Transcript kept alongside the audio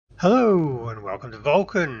Hello and welcome to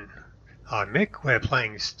Vulcan. I'm Mick, we're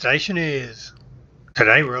playing Stationeers.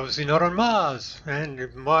 Today we're obviously not on Mars, and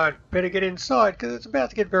it might better get inside because it's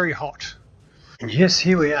about to get very hot. And yes,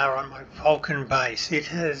 here we are on my Vulcan base. It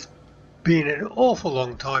has been an awful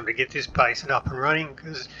long time to get this base up and running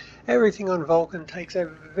because everything on Vulcan takes a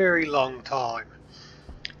very long time.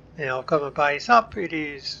 Now I've got my base up, it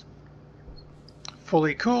is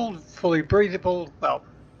fully cooled, fully breathable, well,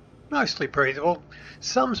 mostly breathable.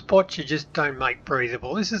 Some spots you just don't make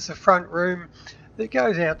breathable. This is the front room that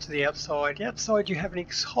goes out to the outside. Outside you have an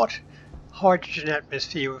hot hydrogen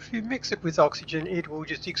atmosphere. If you mix it with oxygen, it will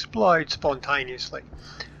just explode spontaneously.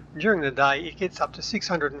 During the day it gets up to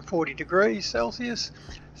 640 degrees Celsius,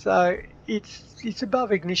 so it's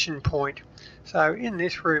above ignition point. So in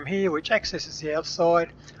this room here, which accesses the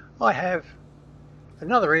outside, I have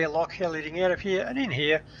another airlock leading out of here, and in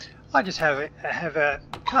here I just have a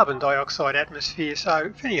carbon dioxide atmosphere, so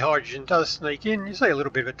if any hydrogen does sneak in, you see a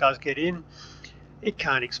little bit of it does get in, it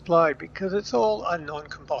can't explode because it's all a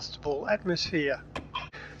non-combustible atmosphere.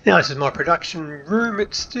 Now this is my production room.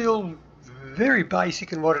 It's still very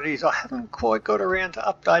basic in what it is. I haven't quite got around to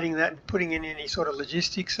updating that and putting in any sort of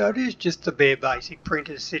logistics, so it is just the bare basic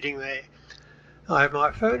printers sitting there. I have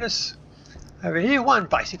my furnace over here. One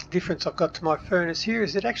basic difference I've got to my furnace here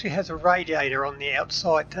is it actually has a radiator on the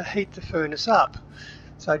outside to heat the furnace up.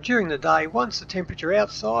 So during the day, once the temperature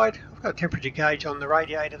outside, I've got a temperature gauge on the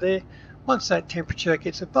radiator there, once that temperature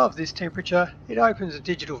gets above this temperature, it opens a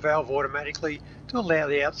digital valve automatically to allow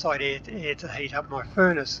the outside air to heat up my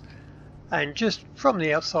furnace. And just from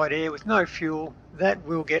the outside air with no fuel, that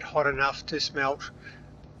will get hot enough to smelt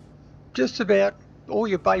just about all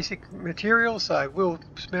your basic materials. So we'll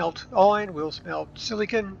smelt iron, we'll smelt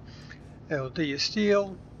silicon, it'll do your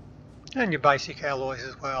steel and your basic alloys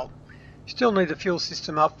as well. You still need the fuel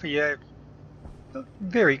system up for your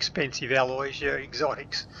very expensive alloys, your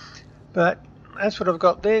exotics, but that's what I've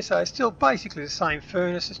got there. So it's still basically the same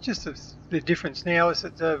furnace. It's just the difference now is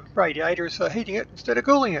that the radiator is for heating it instead of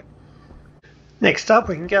cooling it. Next up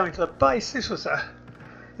we can go into the base. This was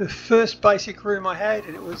the first basic room I had,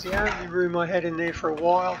 and it was the only room I had in there for a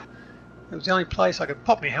while. It was the only place I could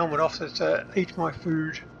pop my helmet off to eat my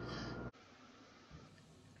food.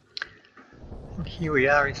 And here we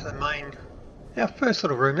are into our first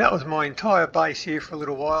little room. That was my entire base here for a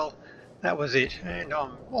little while. That was it, and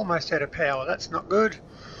I'm almost out of power. That's not good,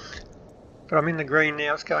 but I'm in the green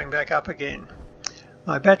now. It's going back up again.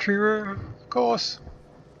 My battery room, of course,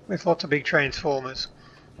 with lots of big transformers.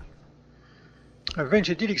 I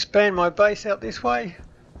eventually did expand my base out this way,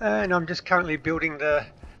 and I'm just currently building the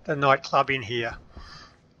nightclub in here.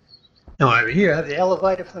 Now over here I have the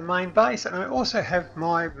elevator for the main base, and I also have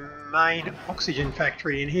my main oxygen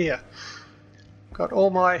factory in here. Got all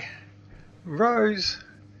my rows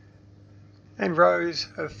and rows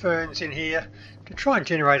of ferns in here to try and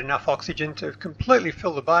generate enough oxygen to completely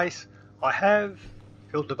fill the base. I have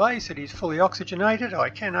filled the base. It is fully oxygenated. I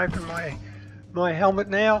can open my helmet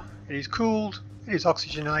now. It is cooled. It is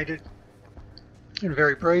oxygenated and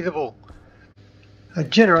very breathable.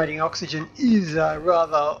 Generating oxygen is a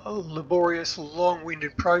rather laborious,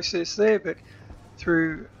 long-winded process there, but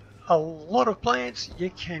through a lot of plants you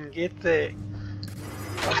can get there.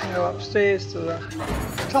 I go upstairs to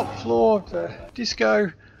the top floor, the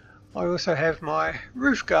disco. I also have my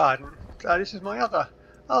roof garden. So this is my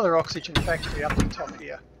other oxygen factory up the top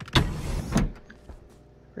here.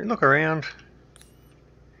 We look around.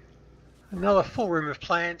 Another full room of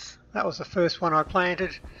plants. That was the first one I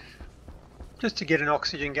planted, just to get an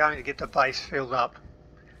oxygen going to get the base filled up.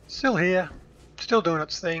 Still here, still doing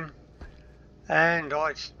its thing, and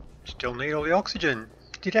I still need all the oxygen.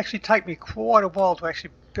 It did actually take me quite a while to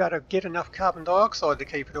actually be able to get enough carbon dioxide to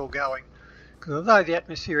keep it all going, because although the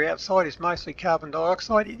atmosphere outside is mostly carbon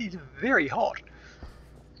dioxide, it is very hot.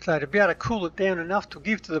 So to be able to cool it down enough to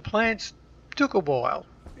give to the plants took a while.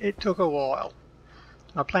 It took a while.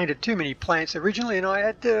 I planted too many plants originally, and I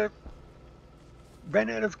had to ran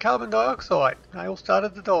out of carbon dioxide. They all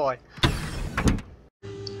started to die.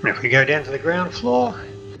 Now if we go down to the ground floor,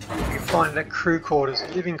 you find the crew quarters,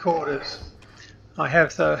 the living quarters. I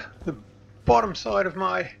have the bottom side of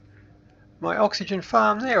my oxygen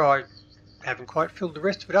farm there. I haven't quite filled the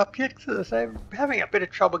rest of it up yet because I'm having a bit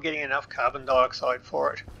of trouble getting enough carbon dioxide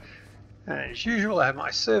for it. And as usual, I have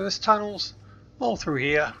my service tunnels all through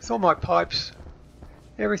here with all my pipes.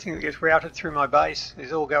 Everything that gets routed through my base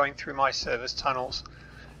is all going through my service tunnels.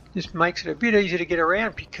 This makes it a bit easier to get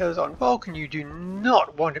around because on Vulcan you do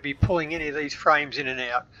not want to be pulling any of these frames in and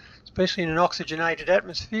out, especially in an oxygenated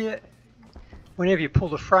atmosphere. Whenever you pull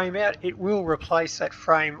the frame out, it will replace that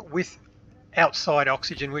frame with outside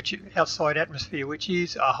oxygen, outside atmosphere, which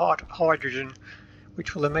is a hot hydrogen,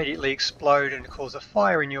 which will immediately explode and cause a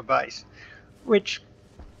fire in your base. Which,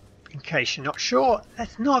 in case you're not sure,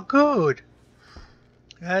 that's not good.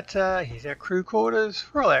 But here's our crew quarters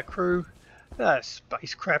for all our crew. The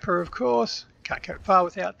space crapper, of course. Can't go far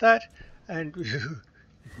without that. And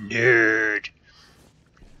nerd.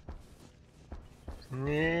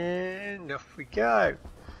 And off we go.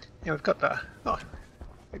 Now we've got the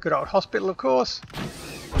good old hospital, of course.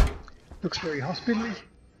 Looks very hospitally.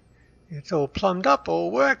 It's all plumbed up,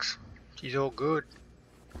 all works. She's all good.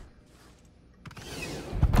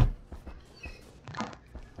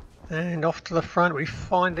 And off to the front we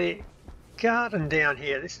find the garden down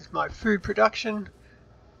here. This is my food production.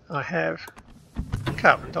 I have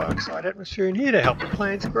carbon dioxide atmosphere in here to help the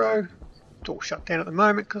plants grow. It's all shut down at the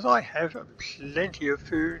moment because I have plenty of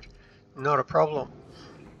food, not a problem.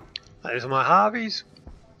 Those are my Harveys,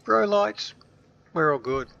 grow lights, we're all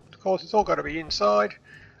good. Of course it's all got to be inside,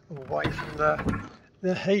 away from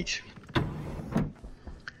the heat.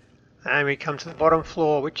 And we come to the bottom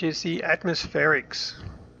floor, which is the atmospherics.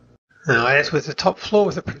 Now, as with the top floor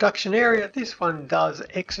with the production area, this one does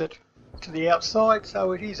exit to the outside,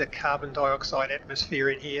 so it is a carbon dioxide atmosphere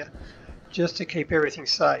in here, just to keep everything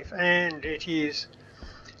safe. And it is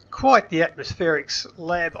quite the atmospherics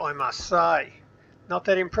lab, I must say. Not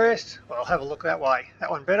that impressed? Well, have a look that way. That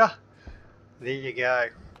one better? There you go.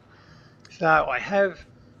 So I have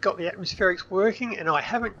got the atmospherics working, and I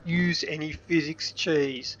haven't used any physics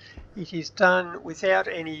cheese. It is done without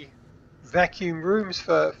any vacuum rooms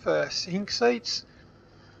for sink seats.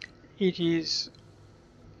 It is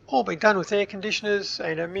all been done with air conditioners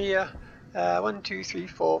and a mere 1, 2, 3,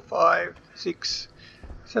 4, 5, 6,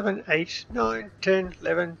 7, 8, 9, 10,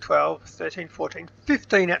 11, 12, 13, 14,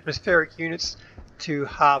 15 atmospheric units to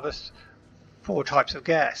harvest 4 types of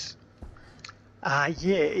gas.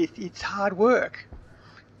 It's hard work.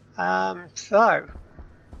 So, how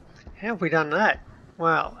have we done that?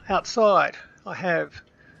 Well, outside I have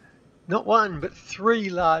not 1 but 3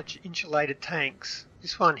 large insulated tanks.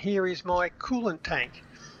 This one here is my coolant tank.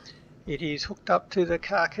 It is hooked up to the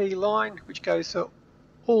car key line, which goes to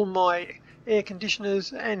all my air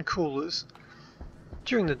conditioners and coolers.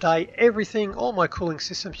 During the day, all my cooling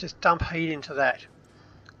systems just dump heat into that.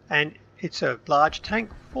 And it's a large tank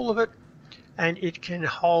full of it, and it can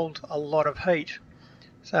hold a lot of heat.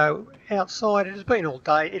 So outside it has been all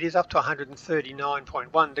day. It is up to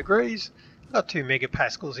 139.1 degrees. Got 2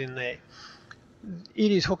 megapascals in there.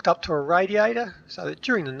 It is hooked up to a radiator, so that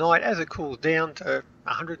during the night, as it cools down to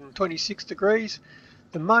 126 degrees,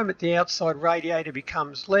 the moment the outside radiator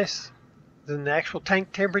becomes less than the actual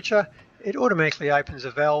tank temperature, it automatically opens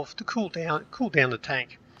a valve to cool down the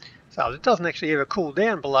tank. So it doesn't actually ever cool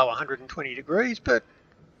down below 120 degrees, but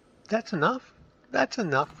that's enough. That's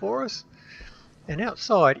enough for us. And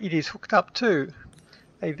outside it is hooked up to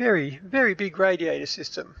a very, very big radiator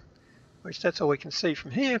system, which that's all we can see from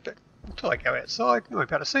here, but until I go outside, you won't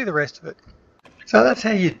be able to see the rest of it. So that's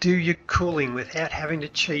how you do your cooling without having to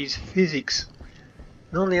cheese physics.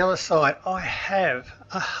 And on the other side, I have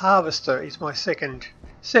a harvester. Is my second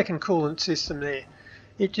coolant system there.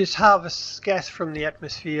 It just harvests gas from the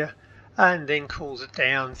atmosphere and then cools it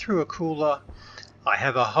down through a cooler. I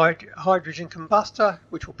have a hydrogen combustor,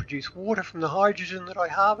 which will produce water from the hydrogen that I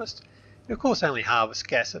harvest. And of course I only harvest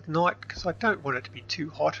gas at night because I don't want it to be too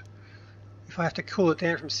hot. If I have to cool it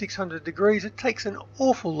down from 600 degrees, it takes an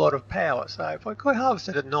awful lot of power. So if I harvest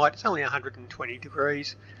it at night, it's only 120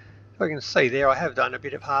 degrees. So you can see there I have done a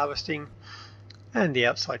bit of harvesting, and the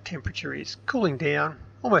outside temperature is cooling down,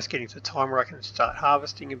 almost getting to the time where I can start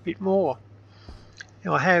harvesting a bit more.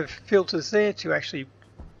 Now I have filters there to actually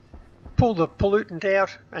pull the pollutant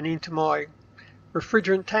out and into my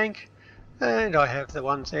refrigerant tank, and I have the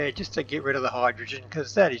ones there just to get rid of the hydrogen,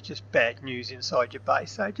 because that is just bad news inside your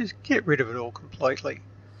base, so just get rid of it all completely.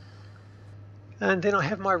 And then I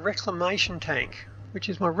have my reclamation tank, which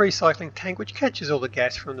is my recycling tank, which catches all the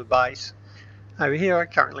gas from the base. Over here I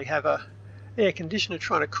currently have a air conditioner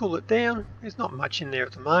trying to cool it down. There's not much in there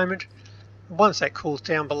at the moment. Once that cools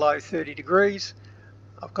down below 30 degrees,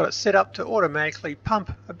 I've got it set up to automatically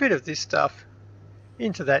pump a bit of this stuff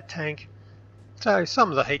into that tank. So some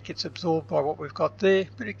of the heat gets absorbed by what we've got there,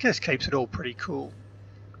 but it just keeps it all pretty cool.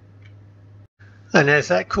 And as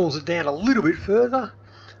that cools it down a little bit further,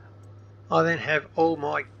 I then have all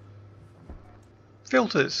my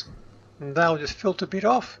filters, and they'll just filter a bit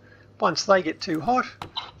off. Once they get too hot,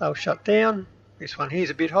 they'll shut down. This one here's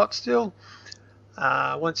a bit hot still.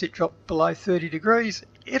 Once it drops below 30 degrees,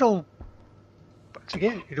 it'll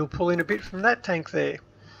pull in a bit from that tank there.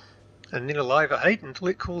 and it'll overheat until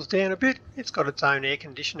it cools down a bit. It's got its own air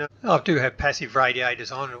conditioner. I do have passive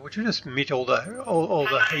radiators on it, which will just emit all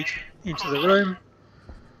the heat into the room.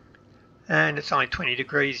 And it's only 20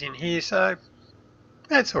 degrees in here, so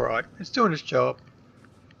that's alright. It's doing its job.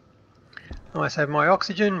 I also have my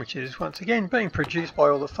oxygen, which is once again being produced by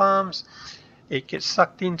all the farms. It gets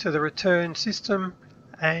sucked into the return system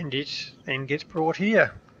and it then gets brought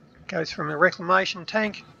here. It goes from the reclamation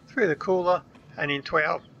tank through the cooler and into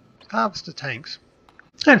our harvester tanks.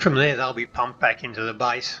 And from there they'll be pumped back into the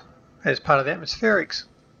base as part of the atmospherics.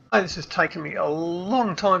 This has taken me a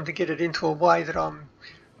long time to get it into a way that I'm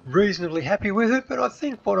reasonably happy with it, but I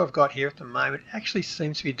think what I've got here at the moment actually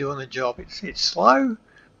seems to be doing the job. It's slow,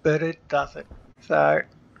 but it does it. So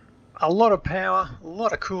a lot of power, a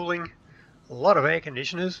lot of cooling, a lot of air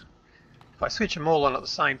conditioners. If I switch them all on at the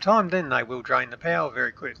same time, then they will drain the power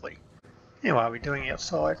very quickly. Now what are we doing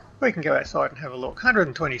outside? We can go outside and have a look.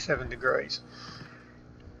 127 degrees.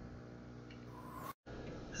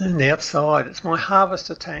 And outside, it's my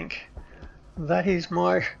harvester tank. That is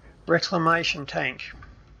my reclamation tank.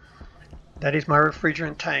 That is my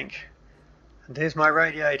refrigerant tank. And there's my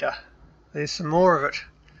radiator. There's some more of it.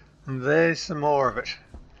 And there's some more of it.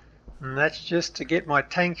 And that's just to get my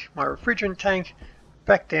tank, my refrigerant tank,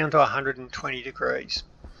 back down to 120 degrees.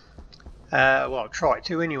 Well, I'll try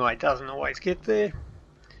to anyway. It doesn't always get there.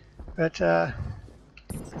 But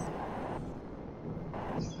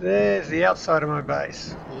there's the outside of my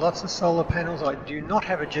base. Lots of solar panels. I do not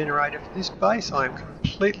have a generator for this base. I am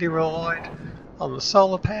completely reliant on the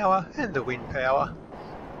solar power and the wind power.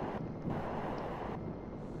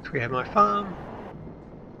 So we have my farm.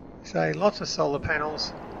 So lots of solar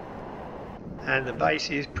panels. And the base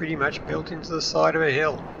is pretty much built into the side of a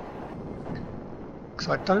hill. Because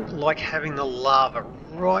I don't like having the lava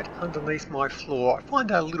right underneath my floor. I find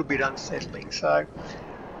that a little bit unsettling. So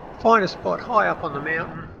find a spot high up on the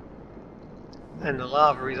mountain and the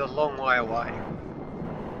lava is a long way away.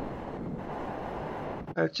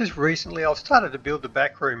 Just recently I've started to build the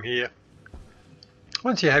back room here.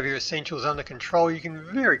 Once you have your essentials under control, you can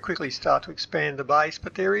very quickly start to expand the base,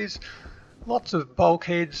 but there is lots of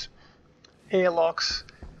bulkheads, airlocks,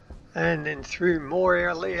 and then through more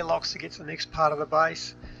airlocks to get to the next part of the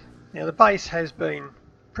base. Now the base has been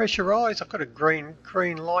pressurised. I've got a green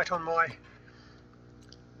light on my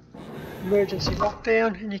emergency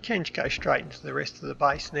lockdown, and you can go straight into the rest of the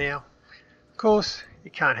base now. Of course,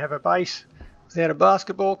 you can't have a base without a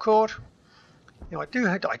basketball court. Now I do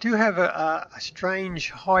have a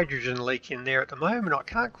strange hydrogen leak in there at the moment. I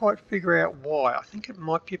can't quite figure out why. I think it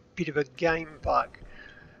might be a bit of a game bug.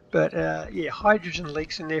 But yeah, hydrogen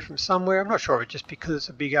leaks in there from somewhere. I'm not sure if it's just because it's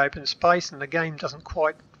a big open space and the game doesn't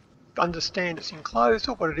quite understand it's enclosed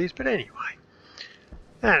or what it is, but anyway.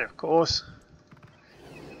 And of course,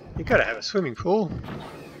 you've got to have a swimming pool.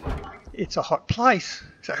 It's a hot place,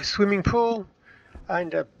 so a swimming pool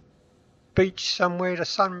and a beach somewhere to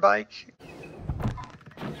sunbake.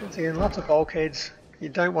 Once again, lots of bulkheads. You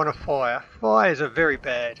don't want a fire. Fires are very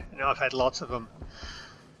bad, and I've had lots of them.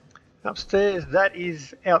 Upstairs, that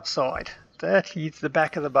is outside. That is the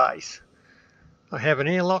back of the base. I have an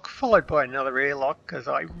airlock followed by another airlock because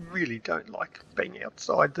I really don't like being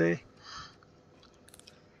outside there.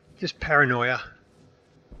 Just paranoia.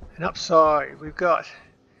 And upside we've got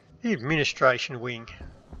the administration wing.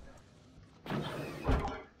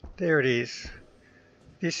 There it is.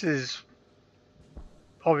 This is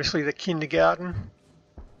obviously the kindergarten.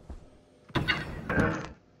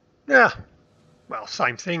 Yeah. Well,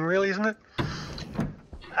 same thing really, isn't it?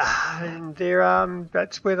 And there,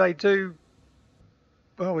 that's where they do,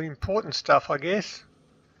 well, important stuff, I guess.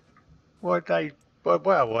 Whatever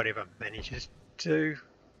managers do.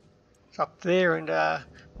 It's up there, and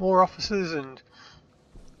more offices, and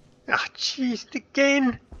jeez,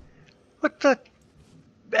 again. What the?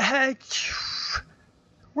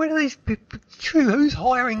 When are these people? Who's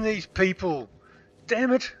hiring these people?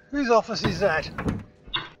 Damn it! Whose office is that?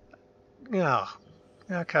 Oh,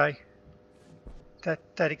 okay.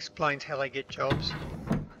 That explains how they get jobs.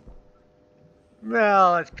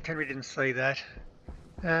 Well, let's pretend we didn't see that.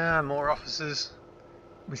 More offices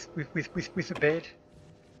with a bed.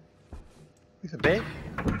 With a bed?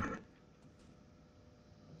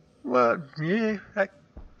 Well, yeah, that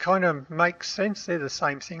kind of makes sense. They're the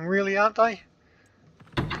same thing, really, aren't they?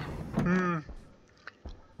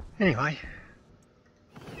 Anyway.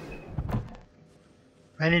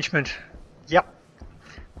 Management. Yep.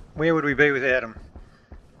 Where would we be without them?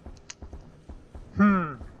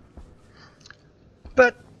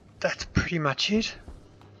 But that's pretty much it.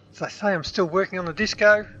 As I say, I'm still working on the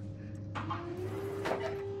disco.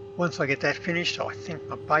 once I get that finished, I think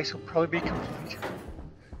my base will probably be complete.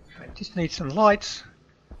 I just need some lights,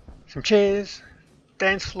 some chairs,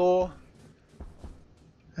 dance floor,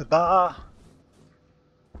 a bar,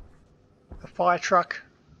 a fire truck,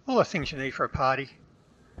 all the things you need for a party.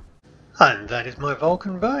 And that is my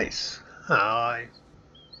Vulcan base. I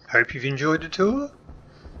hope you've enjoyed the tour.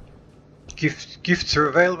 Gifts are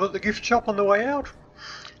available at the gift shop on the way out.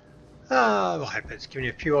 I hope it's given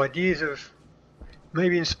you a few ideas of,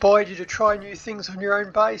 maybe inspired you to try new things on your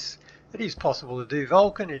own base. It is possible to do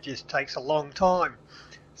Vulcan, it just takes a long time.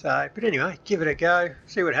 So, but anyway, give it a go,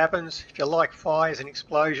 see what happens. If you like fires and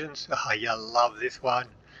explosions, you'll love this one.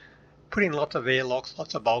 Put in lots of airlocks,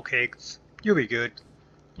 lots of bulkheads, you'll be good.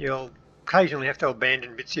 You'll occasionally have to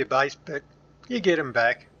abandon bits of your base, but you get them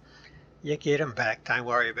back. You get them back, don't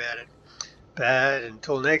worry about it. But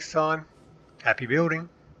until next time, happy building.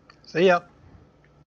 See ya.